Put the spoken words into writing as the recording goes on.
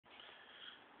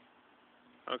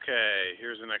Okay,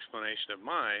 here's an explanation of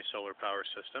my solar power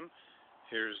system.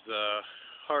 Here's the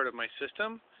heart of my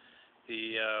system.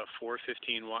 The 4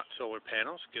 15-watt solar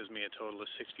panels gives me a total of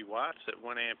 60 watts at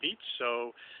 1 amp each,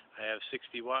 so I have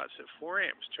 60 watts at 4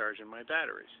 amps charging my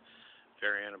batteries.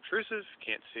 Very unobtrusive,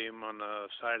 can't see them on the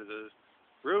side of the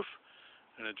roof,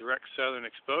 and a direct southern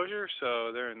exposure,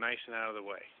 so they're nice and out of the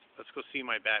way. Let's go see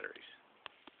my batteries.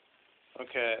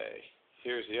 Okay,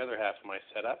 here's the other half of my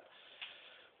setup.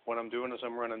 What I'm doing is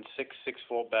I'm running 6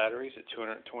 6-volt batteries at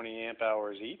 220 amp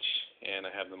hours each, and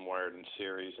I have them wired in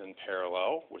series and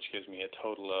parallel, which gives me a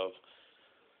total of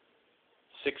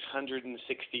 660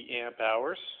 amp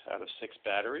hours out of 6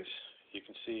 batteries. You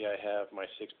can see I have my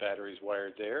 6 batteries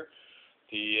wired there.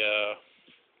 The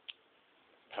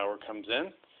power comes in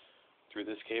through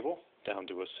this cable down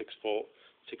to a 6-volt,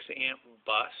 6 amp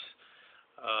bus.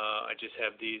 I just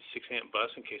have these 6 amp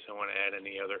bus in case I want to add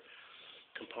any other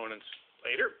components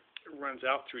later. It runs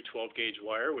out through 12 gauge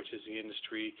wire, which is the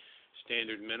industry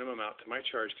standard minimum, out to my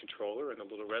charge controller, and the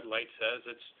little red light says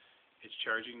it's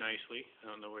charging nicely. I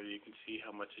don't know whether you can see how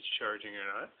much it's charging or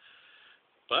not,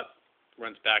 but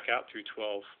runs back out through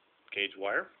 12 gauge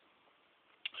wire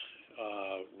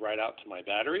right out to my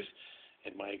batteries.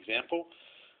 In my example,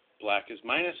 black is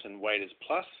minus and white is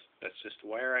plus. That's just the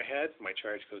wire I had. My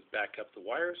charge goes back up the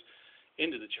wires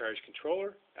into the charge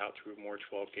controller, out through more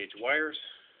 12 gauge wires,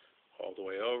 all the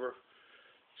way over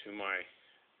to my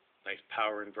nice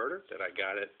power inverter that I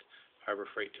got at Harbor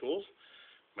Freight Tools.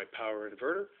 My power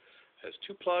inverter has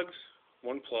 2 plugs.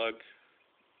 One plug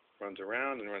runs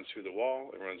around and runs through the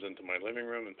wall and runs into my living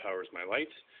room and powers my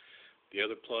lights. The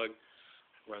other plug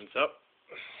runs up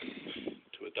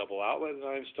to a double outlet that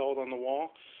I installed on the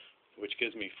wall, which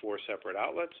gives me 4 separate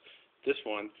outlets. This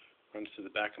one runs to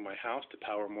the back of my house to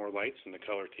power more lights in the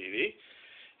color TV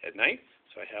at night.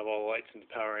 So I have all the lights and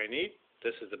the power I need.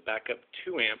 This is a backup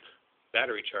 2 amp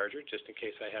battery charger, just in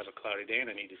case I have a cloudy day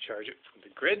and I need to charge it from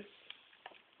the grid.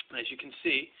 As you can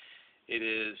see, it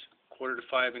is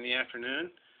 4:45 in the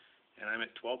afternoon, and I'm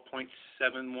at 12.71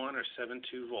 or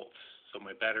 72 volts. So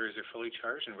my batteries are fully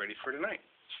charged and ready for tonight.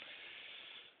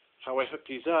 How I hook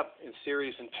these up in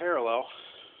series and parallel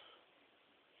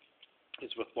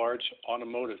is with large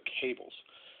automotive cables.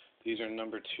 These are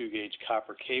number 2 gauge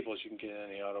copper cables you can get in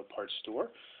any auto parts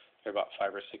store. They're about $5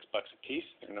 or $6 a piece.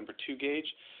 They're number 2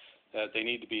 gauge. They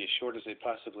need to be as short as they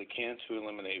possibly can to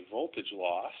eliminate voltage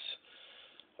loss.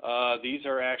 These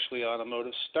are actually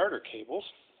automotive starter cables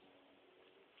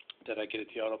that I get at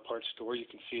the auto parts store. You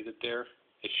can see that they're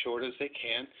as short as they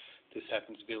can. This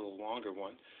happens to be a little longer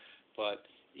one. But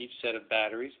each set of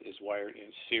batteries is wired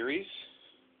in series,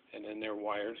 and then they're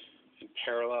wired in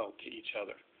parallel to each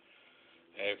other.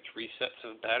 I have 3 sets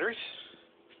of batteries,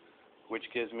 which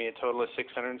gives me a total of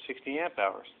 660 amp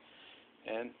hours.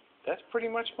 And that's pretty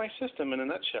much my system in a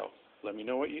nutshell. Let me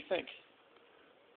know what you think.